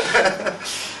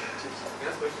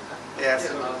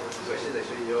 Yes. Question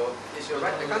actually, is your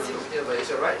right? I can't see from here, but is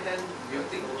your right hand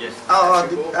muting? Yes.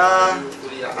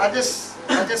 I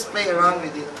just play around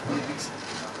with it.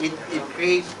 It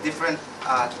creates different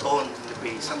tone in the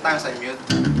bass. Sometimes I mute.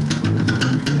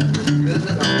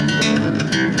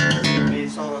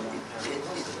 So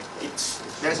it's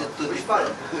there's a two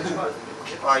different.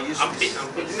 I use this.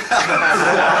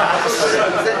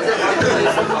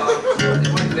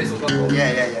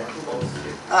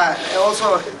 Yeah.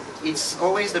 Also, it's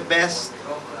always the best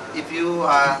if you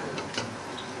are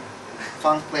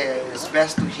funk player, it's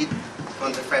best to hit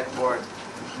on the fretboard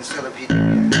instead of hitting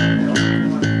here.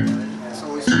 It's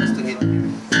always best to hit.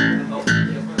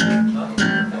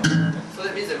 So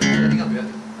that means that we're setting up, I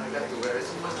have to wear it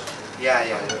so much. Yeah. I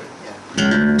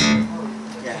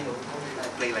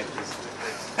play like this.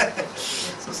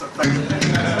 So sometimes.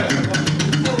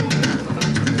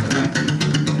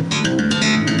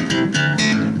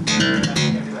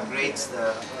 Grades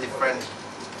the different.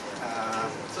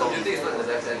 So you think it's not the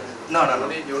left hand? No.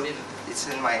 You only It's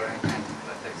in my right hand.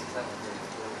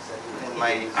 In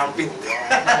my armpit.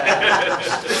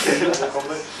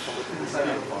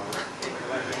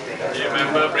 You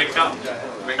remember breakup?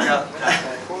 Breakup.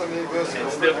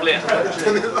 Still play. I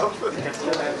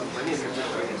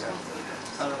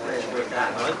Where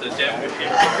want to jam with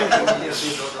him.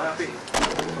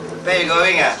 you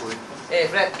going? Hey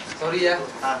Fred, sorry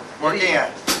Working? I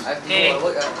have to go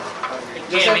work.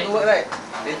 You have to work right?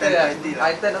 Later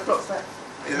 10 o'clock start.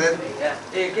 Is it? Yeah.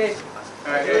 Hey, okay.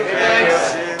 Alright.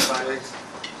 Thanks.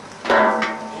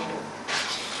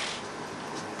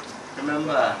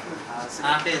 Remember,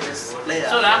 just play.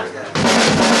 So lah.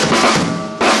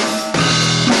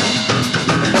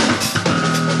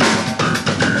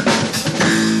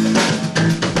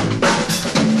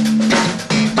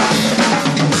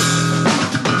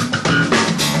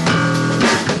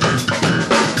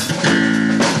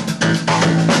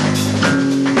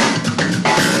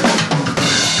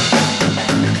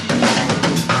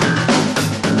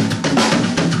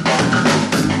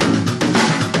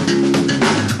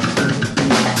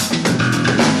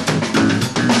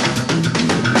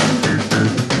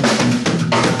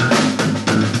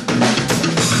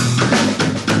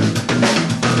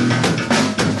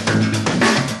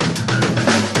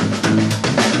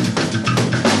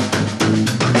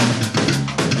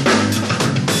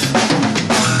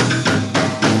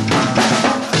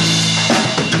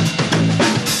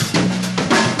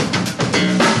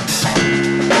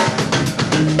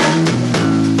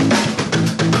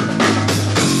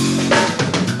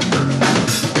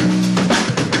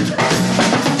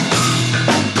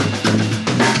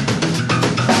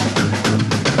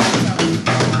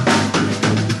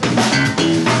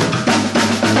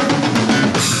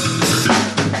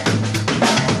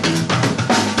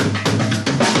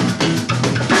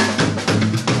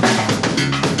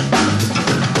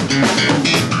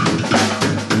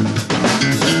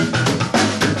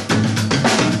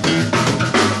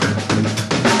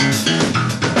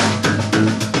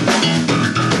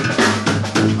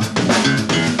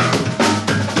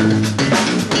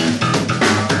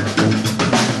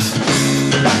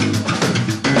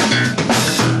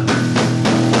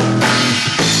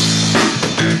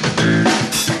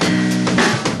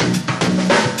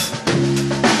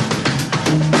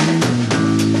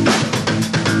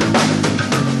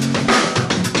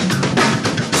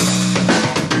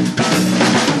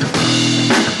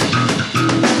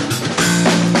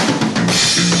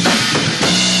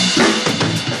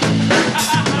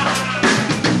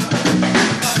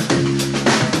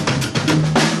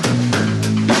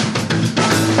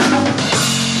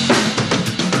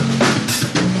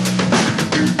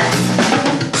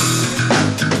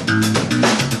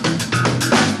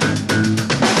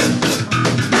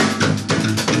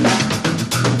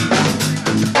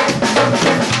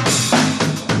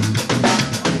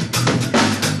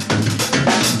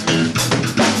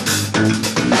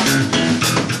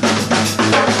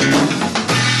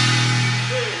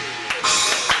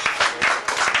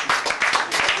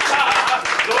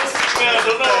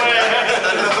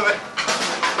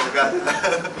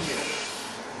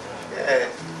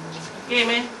 Okay,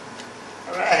 man.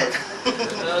 Alright.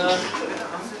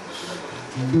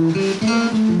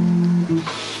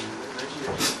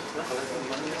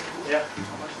 Yeah.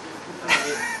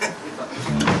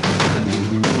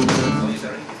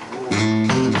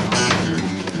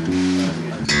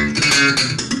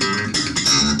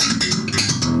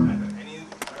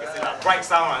 Bright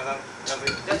sound or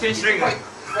something. Just change string. Quite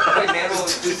narrow,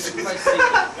 quite steep.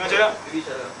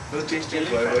 No change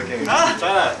forever, can Huh?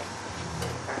 Try that.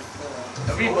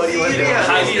 Everybody wants to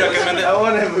Highly recommended. I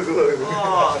want to have a go.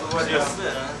 Oh, what is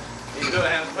it? You don't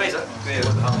have Where is it?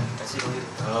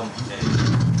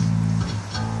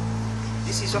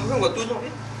 This is something got two notes,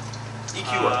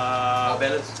 EQ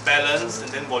Balance. Balance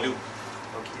and then volume.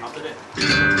 Okay. After that.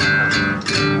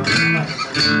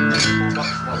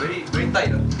 Wow, very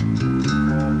tight.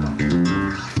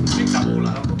 Mix up all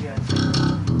lah.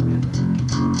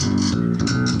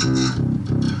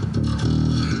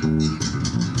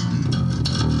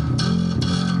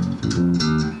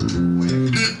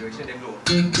 Direction damn low.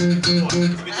 It's a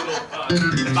bit too low.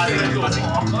 Passing too low.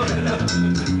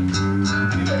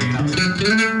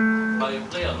 But you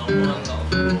play a normal one, not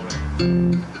solo, right?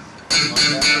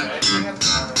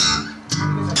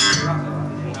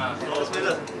 So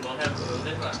don't have to do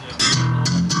this lah.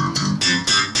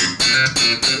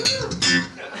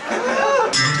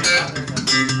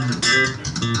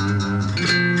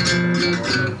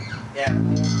 Yeah.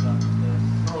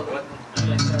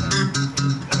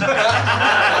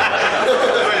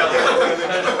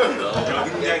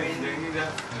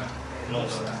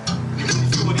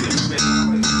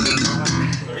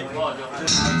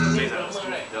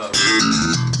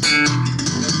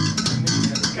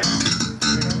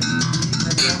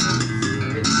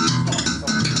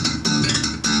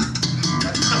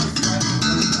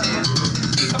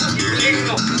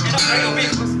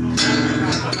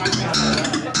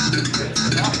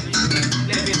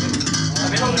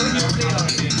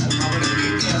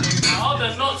 All the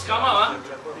notes come out, huh?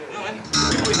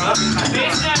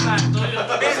 Bass M, man.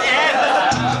 Bass M.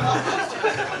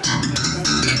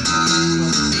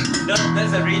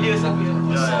 That's a radius of the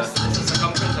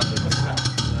circumference of the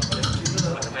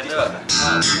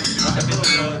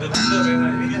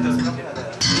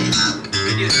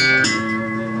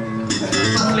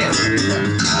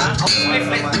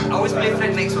I always play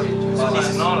flat next one. So this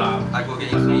is No lah. I go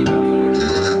get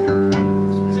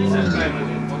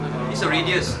it's a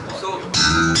radius. So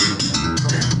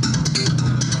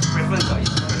preference.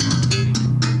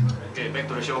 Okay, back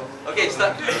to the show. Okay,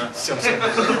 start.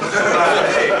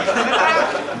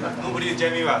 Nobody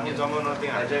jam me, but drummer nothing.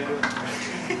 I jam you.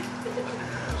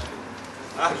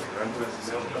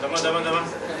 Drummer.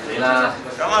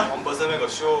 Come on, one person make a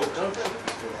show.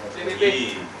 I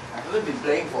haven't been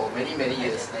playing for many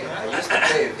years. I used to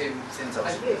play with him since I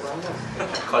was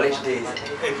college days.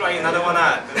 Hey, try another one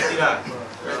lah. See lah.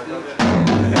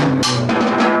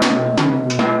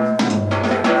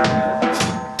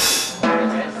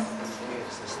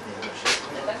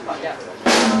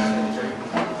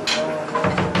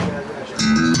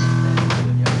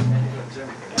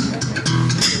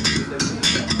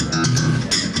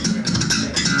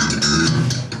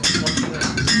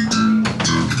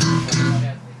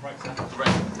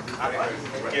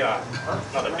 Okay lah.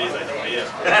 Not the bass, like the player.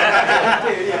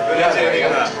 Don't jamming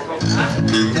lah.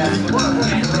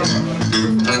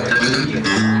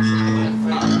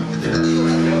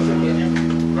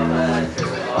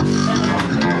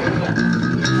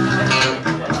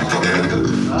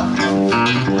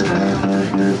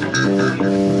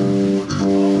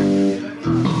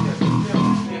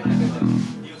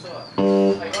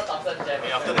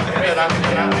 After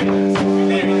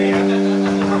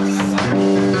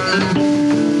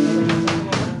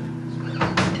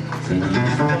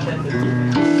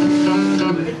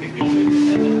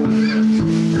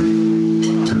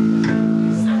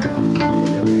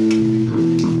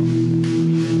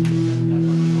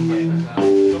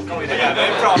the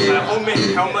very proud of my homemade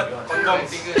helmet condom.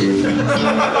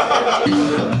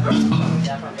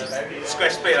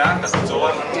 Scratch plate lah, tak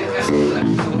sesuatu.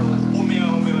 Homemade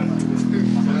one.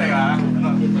 Protect lah.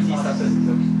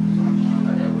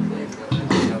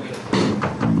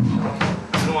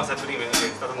 You know what's happening when you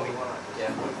start something?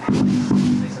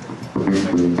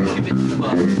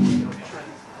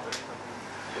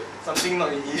 Something not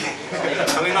in E.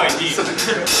 Something not in E.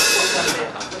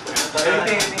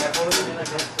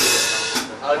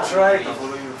 I'll try to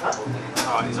follow you.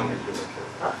 Ah, this one.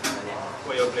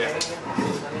 What you play?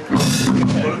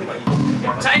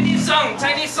 Chinese song.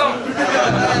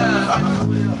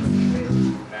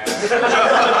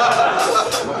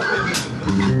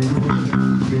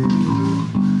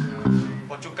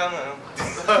 Pocukang ah.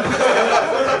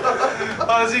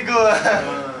 How's it go?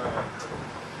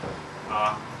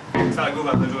 Ah, start go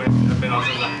back dulu ni. Lepas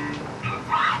langsung lah.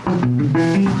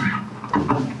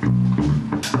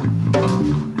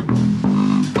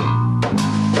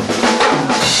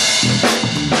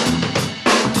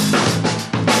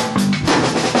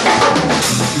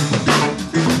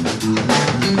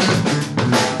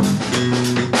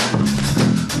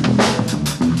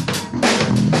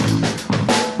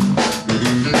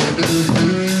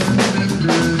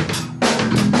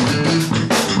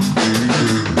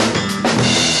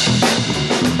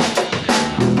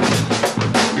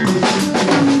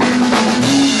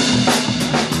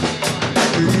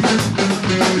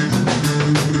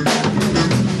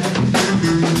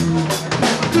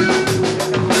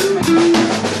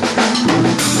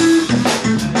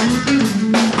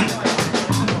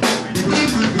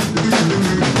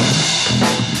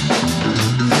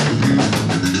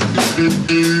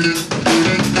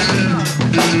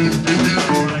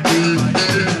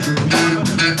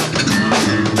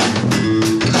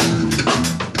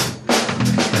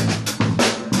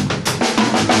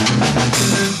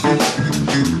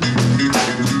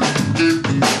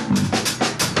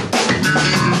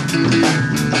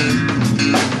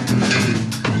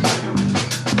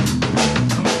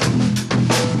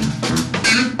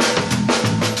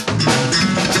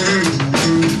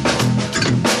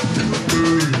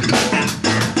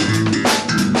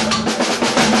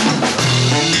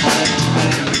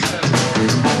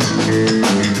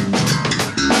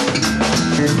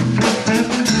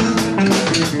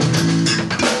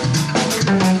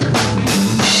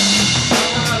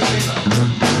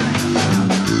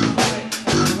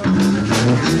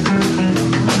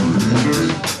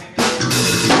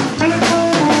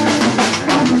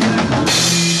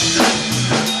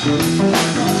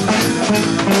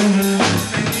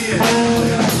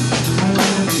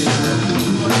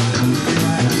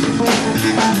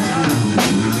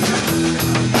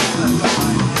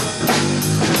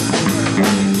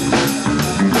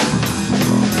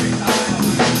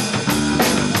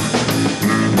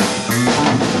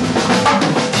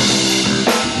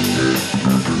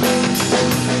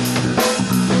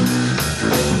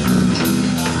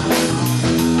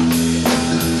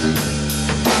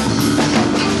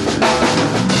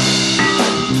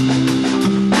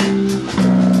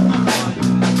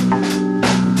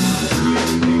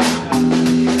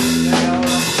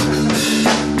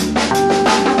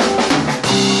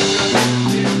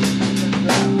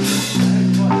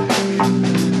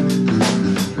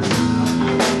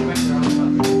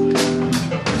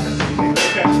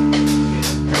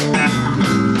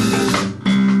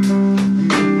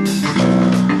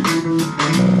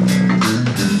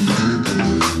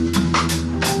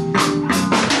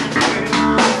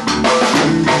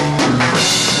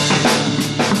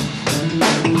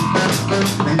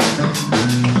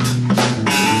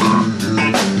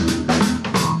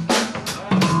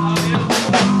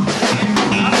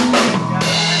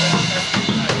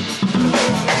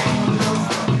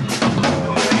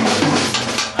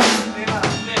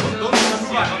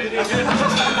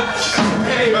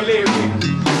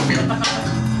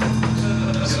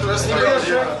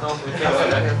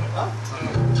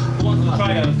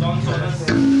 try a John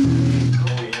Sonus.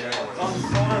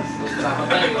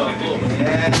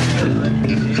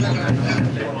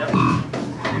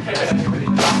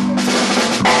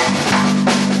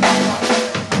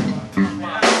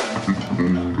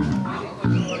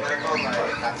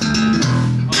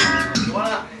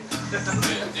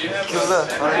 Do you have